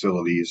the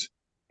facilities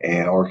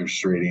and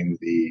orchestrating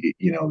the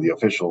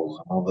officials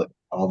and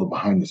all the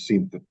behind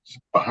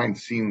the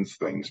scenes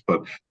things.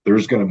 But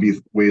there's going to be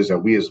ways that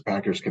we as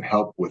Packers can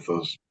help with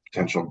those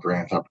potential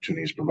grant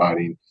opportunities,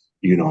 providing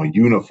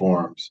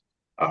uniforms.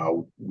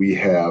 We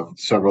have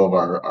several of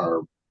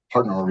our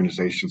partner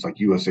organizations like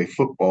USA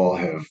Football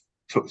have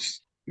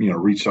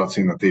reached out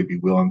saying that they'd be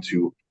willing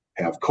to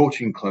have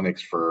coaching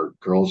clinics for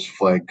girls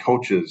flag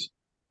coaches.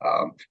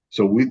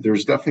 So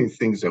there's definitely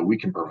things that we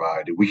can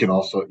provide. We can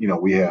also,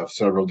 we have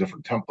several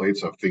different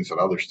templates of things that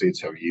other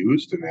states have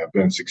used and have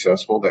been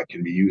successful that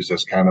can be used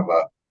as kind of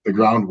the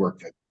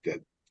groundwork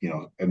that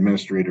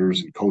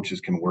administrators and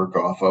coaches can work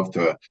off of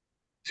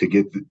to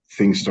get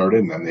things started,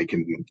 and then they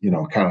can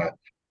kind of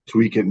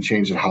tweak it and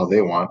change it how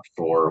they want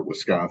for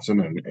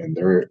Wisconsin and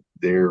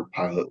their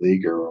pilot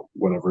league or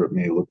whatever it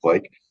may look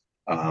like.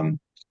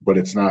 But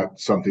it's not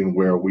something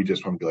where we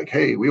just want to be like,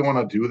 hey, we want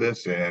to do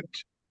this and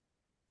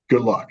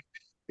good luck.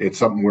 It's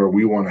something where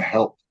we want to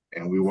help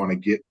and we want to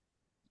get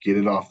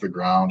it off the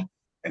ground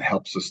and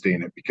help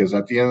sustain it, because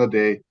at the end of the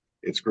day,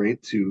 it's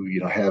great to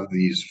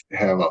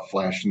have a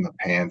flash in the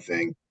pan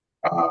thing,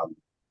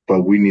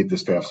 but we need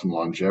this to have some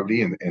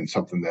longevity and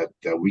something that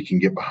we can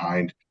get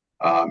behind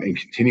and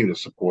continue to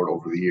support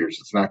over the years.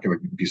 It's not going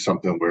to be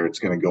something where it's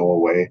going to go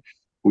away.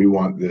 We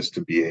want this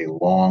to be a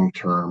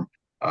long-term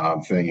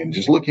thing. And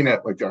just looking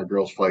at like our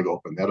Girls Flag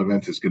Open, that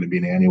event is going to be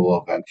an annual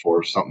event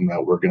for us, something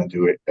that we're going to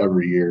do it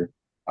every year.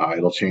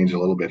 It'll change a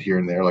little bit here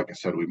and there. Like I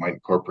said, we might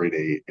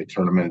incorporate a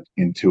tournament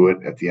into it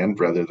at the end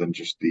rather than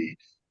just the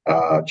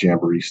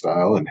jamboree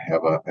style and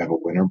have a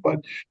winner.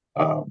 But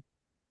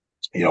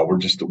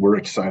we're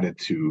excited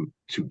to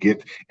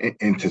get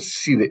and to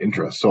see the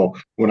interest. So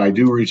when I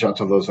do reach out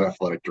to those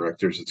athletic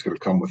directors, it's going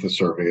to come with a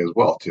survey as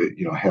well to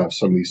have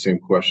some of these same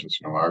questions.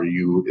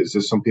 Is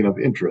this something of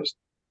interest?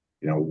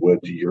 Would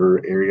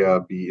your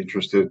area be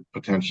interested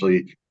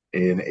potentially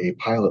in a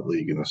pilot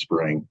league in the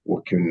spring?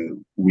 What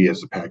can we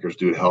as the Packers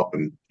do to help?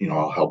 And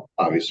I'll help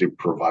obviously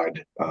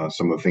provide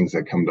some of the things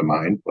that come to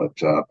mind. But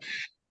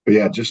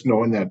yeah, just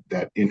knowing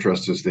that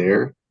interest is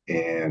there,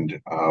 and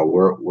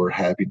we're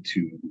happy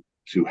to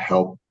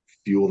help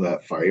fuel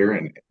that fire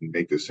and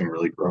make this thing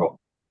really grow.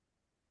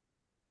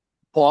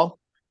 Paul?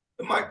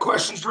 My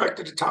question's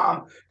directed to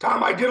Tom.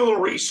 Tom, I did a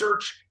little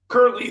research.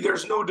 Currently,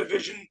 there's no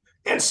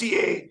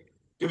NCAA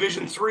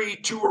Division 3,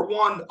 2, or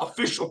 1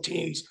 official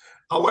teams.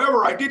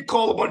 However, I did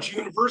call a bunch of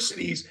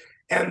universities,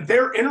 and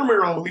their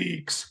intramural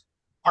leagues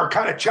are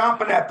kind of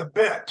chomping at the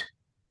bit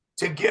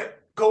to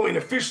get going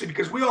officially,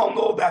 because we all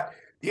know that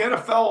the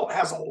NFL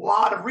has a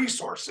lot of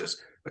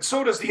resources, but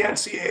so does the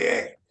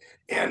NCAA.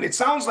 And it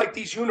sounds like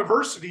these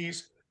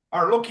universities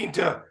are looking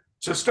to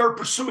start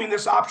pursuing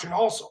this option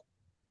also.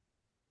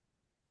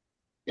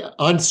 Yeah,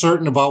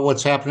 uncertain about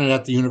what's happening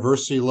at the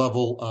university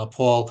level,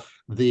 Paul.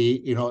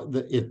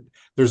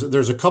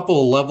 There's a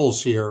couple of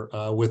levels here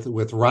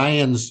with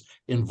Ryan's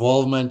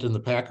involvement and the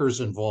Packers'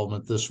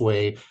 involvement this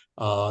way.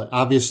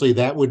 Obviously,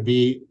 that would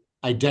be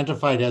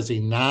identified as a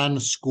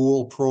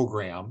non-school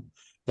program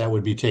that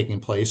would be taking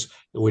place,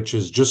 which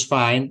is just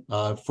fine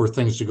for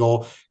things to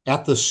go.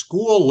 At the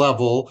school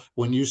level,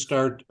 when you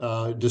start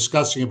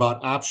discussing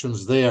about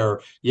options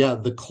there, yeah,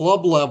 the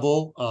club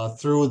level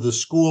through the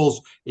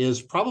schools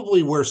is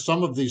probably where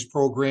some of these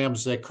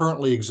programs that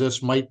currently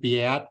exist might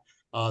be at.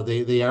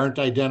 They aren't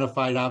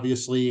identified,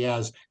 obviously,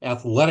 as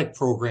athletic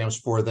programs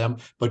for them,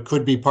 but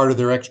could be part of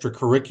their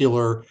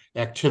extracurricular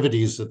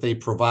activities that they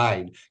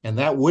provide. And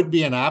that would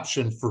be an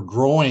option for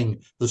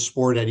growing the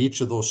sport at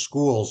each of those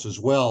schools as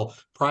well,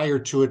 prior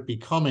to it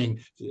becoming,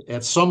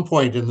 at some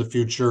point in the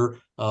future,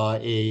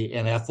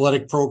 an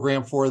athletic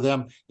program for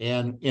them,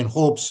 and in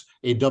hopes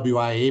a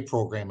WIAA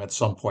program at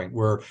some point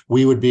where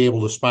we would be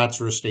able to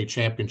sponsor a state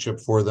championship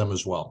for them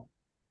as well.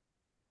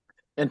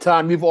 And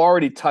Tom, you've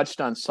already touched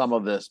on some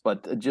of this,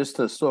 but just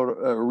to sort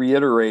of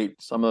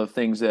reiterate some of the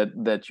things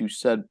that you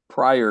said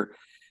prior,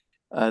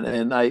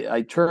 and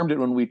I termed it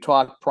when we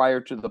talked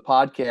prior to the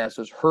podcast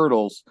as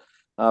hurdles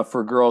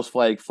for girls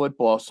flag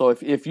football. So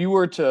if you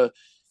were to,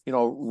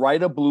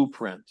 write a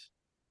blueprint,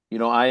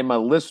 I am a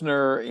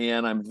listener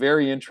and I'm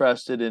very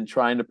interested in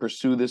trying to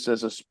pursue this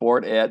as a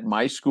sport at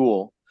my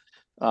school.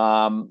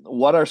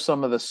 What are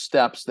some of the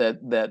steps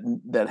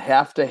that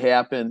have to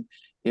happen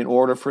in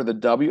order for the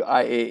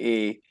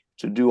WIAA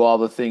to do all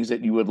the things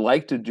that you would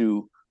like to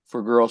do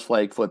for girls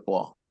flag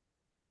football?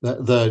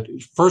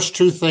 The first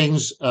two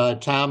things,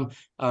 Tom,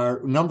 are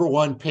number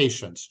one,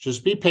 patience.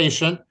 Just be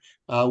patient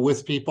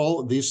with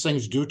people. These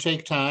things do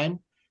take time.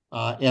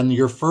 And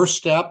your first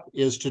step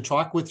is to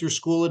talk with your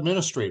school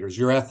administrators,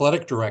 your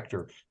athletic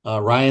director.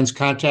 Ryan's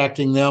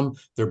contacting them.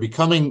 They're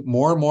becoming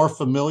more and more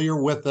familiar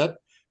with it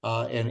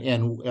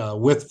and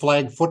with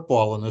flag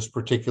football in this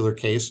particular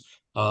case.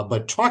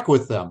 But talk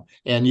with them,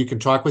 and you can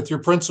talk with your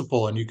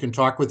principal, and you can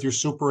talk with your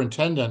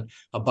superintendent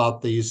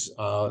about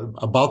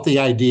about the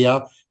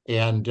idea,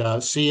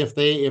 and see if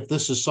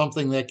this is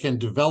something that can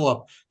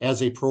develop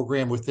as a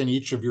program within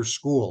each of your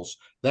schools.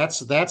 That's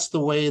the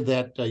way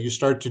that you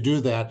start to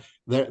do that.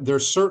 There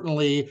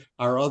certainly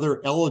are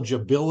other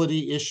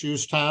eligibility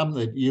issues, Tom,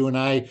 that you and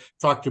I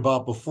talked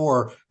about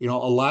before. A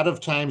lot of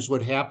times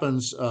what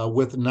happens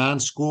with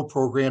non-school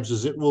programs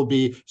is it will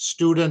be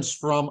students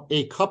from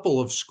a couple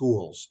of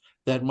schools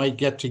that might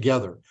get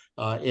together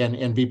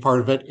and be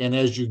part of it. And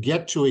as you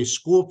get to a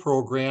school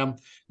program,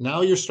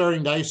 now you're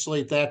starting to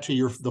isolate that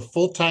to the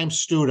full-time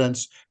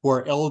students who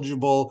are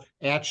eligible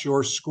at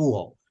your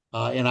school.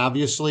 And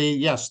obviously,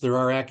 yes, there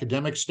are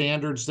academic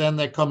standards then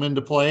that come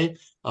into play.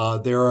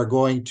 There are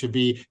going to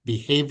be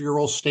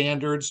behavioral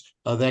standards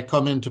that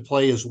come into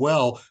play as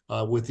well,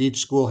 with each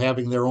school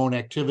having their own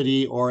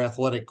activity or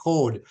athletic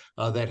code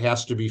that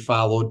has to be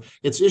followed.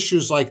 It's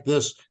issues like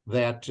this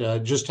that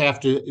just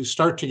have to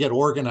start to get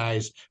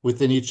organized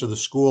within each of the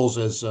schools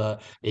as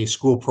a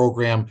school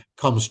program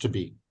comes to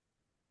be.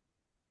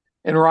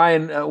 And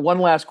Ryan, one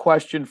last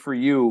question for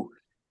you.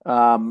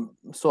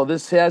 So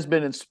this has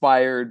been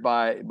inspired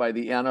by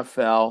the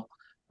NFL.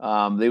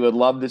 They would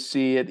love to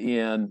see it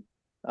in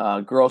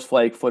girls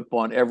flag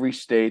football in every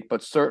state,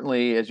 but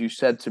certainly, as you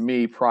said to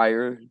me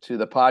prior to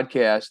the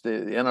podcast, the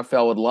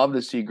NFL would love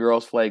to see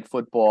girls flag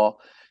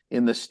football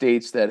in the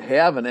states that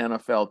have an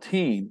NFL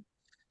team.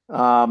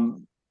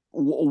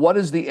 What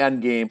is the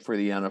end game for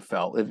the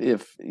NFL?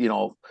 If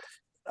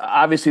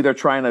obviously they're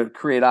trying to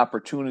create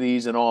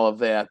opportunities and all of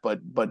that, but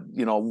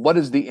what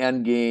is the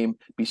end game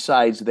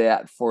besides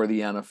that for the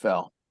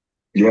NFL?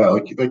 Yeah,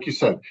 like you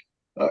said,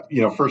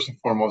 first and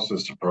foremost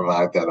is to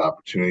provide that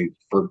opportunity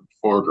for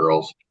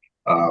girls,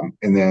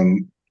 and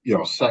then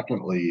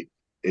secondly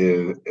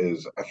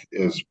is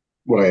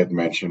what I had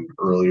mentioned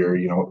earlier.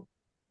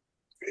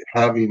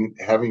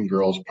 Having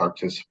girls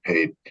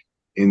participate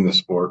in the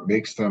sport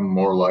makes them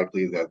more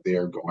likely that they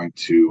are going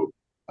to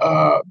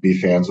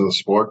be fans of the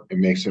sport. It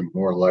makes it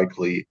more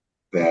likely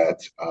that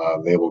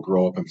they will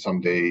grow up and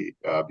someday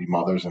be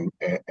mothers, and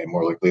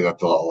more likely that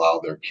they'll allow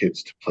their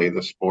kids to play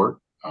the sport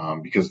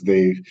because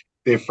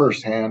they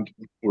firsthand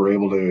were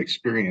able to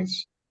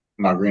experience.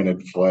 Now,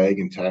 granted, flag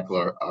and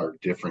tackle are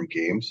different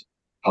games.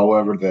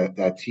 However,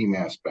 that team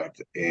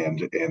aspect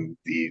and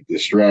the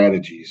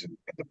strategies and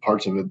the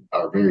parts of it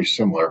are very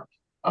similar.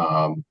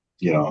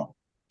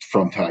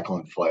 From tackle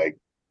and flag.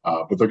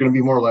 But they're going to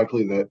be more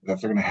likely that they're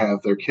going to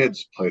have their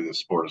kids play this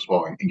sport as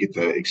well and get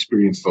to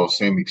experience those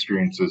same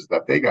experiences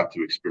that they got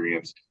to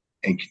experience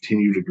and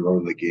continue to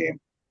grow the game.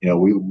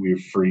 We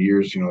for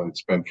years,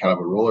 it's been kind of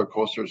a roller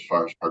coaster as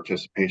far as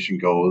participation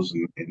goes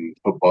in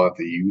football at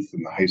the youth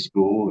and the high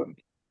school and,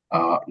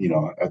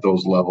 at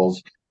those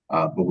levels.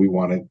 But we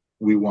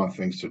want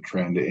things to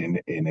trend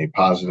in a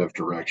positive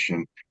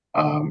direction.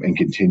 And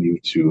continue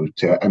to.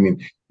 I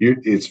mean,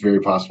 it's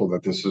very possible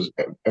that this is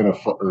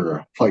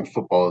or flag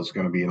football is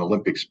going to be an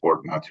Olympic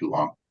sport not too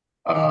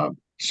long.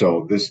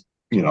 So this,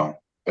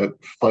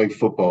 flag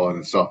football in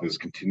itself is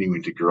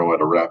continuing to grow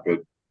at a rapid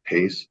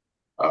pace.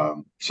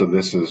 So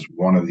this is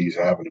one of these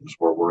avenues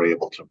where we're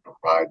able to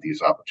provide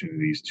these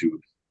opportunities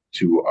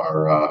to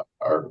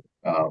our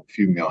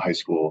female high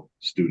school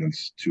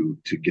students to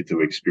get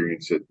to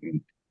experience it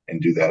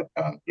and do that.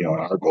 And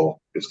our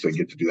goal is to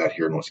get to do that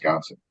here in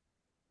Wisconsin.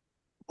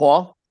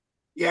 Paul?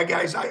 Yeah,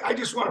 guys, I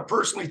just want to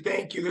personally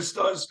thank you.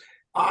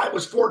 I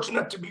was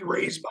fortunate to be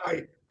raised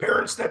by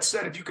parents that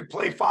said if you could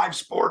play 5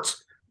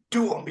 sports,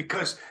 do them,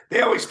 because they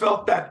always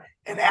felt that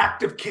an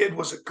active kid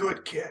was a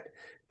good kid.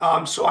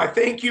 So I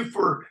thank you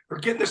for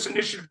getting this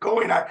initiative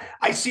going.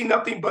 I see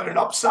nothing but an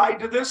upside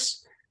to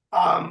this.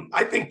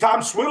 I think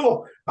Tom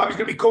Swiddle is going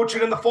to be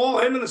coaching in the fall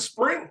and in the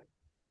spring.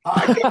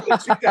 I definitely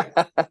see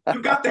that.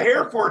 You got the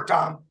hair for it,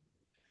 Tom.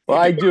 Well,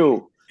 I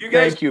do. You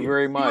guys, thank you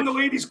very much. You and the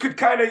ladies could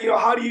kind of,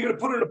 how are you going to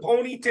put it in a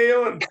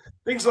ponytail and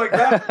things like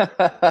that?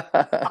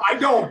 I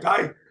don't.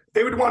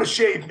 They would want to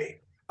shave me.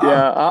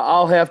 Yeah,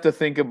 I'll have to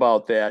think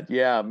about that.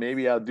 Yeah,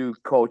 maybe I'll do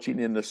coaching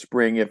in the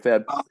spring if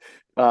that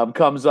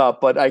comes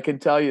up. But I can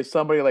tell you,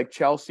 somebody like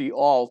Chelsea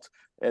Alt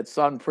at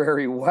Sun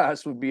Prairie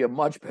West would be a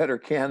much better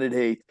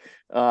candidate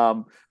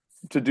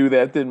to do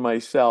that than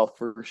myself,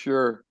 for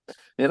sure.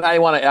 And I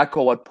want to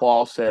echo what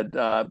Paul said.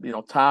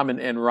 Tom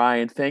and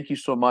Ryan, thank you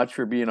so much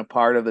for being a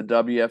part of the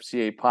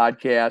WFCA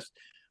podcast.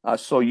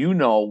 So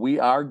we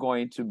are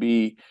going to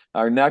be,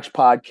 our next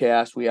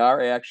podcast, we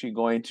are actually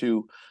going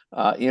to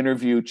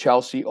interview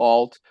Chelsea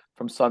Alt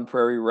from Sun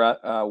Prairie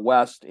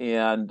West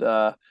and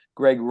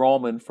Greg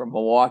Roman from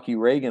Milwaukee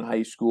Reagan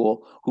High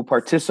School, who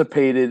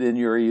participated in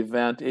your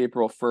event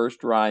April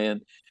 1st,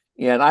 Ryan.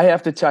 And I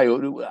have to tell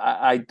you,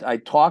 I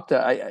talked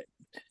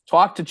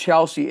to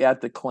Chelsea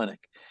at the clinic,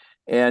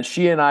 and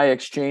she and I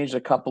exchanged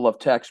a couple of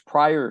texts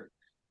prior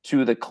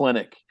to the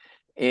clinic.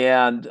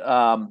 And,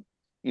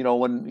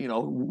 when,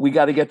 we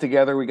got to get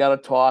together, we got to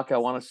talk. I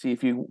want to see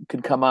if you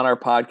can come on our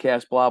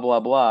podcast, blah, blah,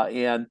 blah.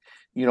 And,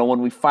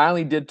 when we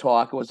finally did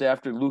talk, it was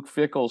after Luke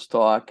Fickle's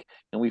talk,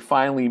 and we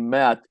finally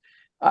met.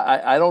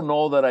 I don't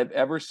know that I've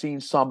ever seen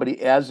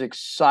somebody as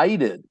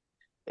excited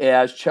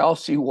as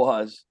Chelsea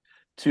was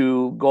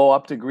to go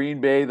up to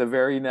Green Bay the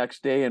very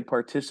next day and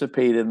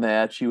participate in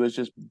that. She was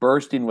just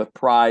bursting with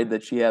pride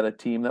that she had a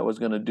team that was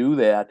going to do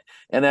that.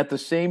 And at the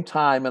same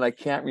time, and I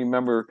can't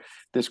remember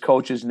this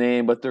coach's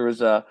name, but there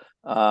was a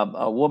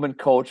woman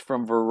coach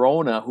from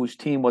Verona whose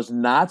team was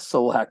not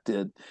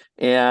selected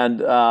and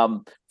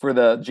for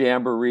the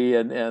Jamboree,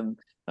 and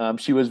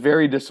she was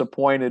very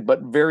disappointed,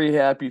 but very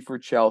happy for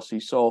Chelsea.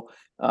 So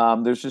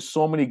there's just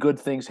so many good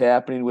things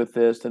happening with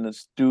this, and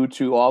it's due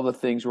to all the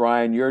things,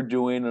 Ryan, you're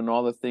doing and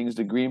all the things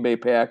the Green Bay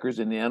Packers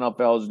and the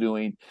NFL is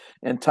doing.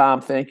 And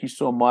Tom, thank you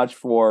so much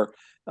for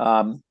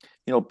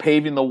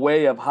paving the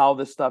way of how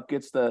this stuff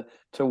gets to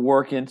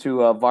work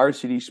into a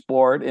varsity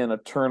sport and a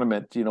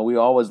tournament. We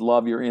always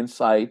love your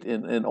insight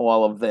in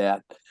all of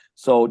that.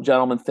 So,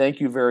 gentlemen, thank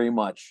you very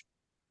much.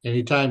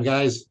 Anytime,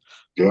 guys.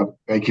 Yeah,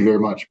 thank you very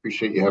much.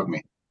 Appreciate you having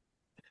me.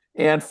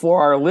 And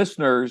for our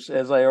listeners,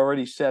 as I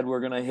already said, we're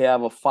going to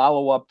have a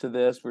follow-up to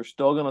this. We're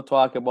still going to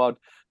talk about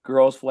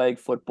girls flag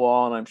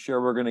football, and I'm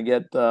sure we're going to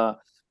get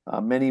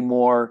many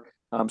more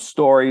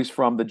stories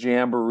from the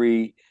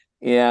Jamboree.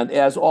 And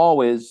as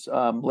always,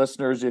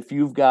 listeners, if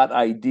you've got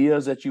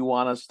ideas that you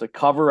want us to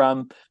cover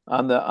on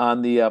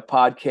the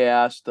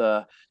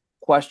podcast,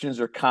 questions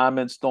or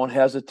comments, don't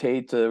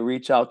hesitate to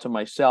reach out to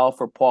myself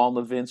or Paul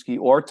Novinsky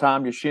or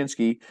Tom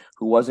Yashinsky,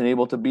 who wasn't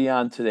able to be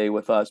on today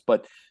with us.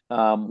 But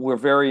we're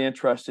very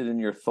interested in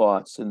your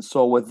thoughts. And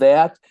so with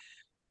that,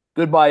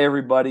 goodbye,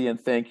 everybody, and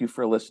thank you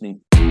for listening.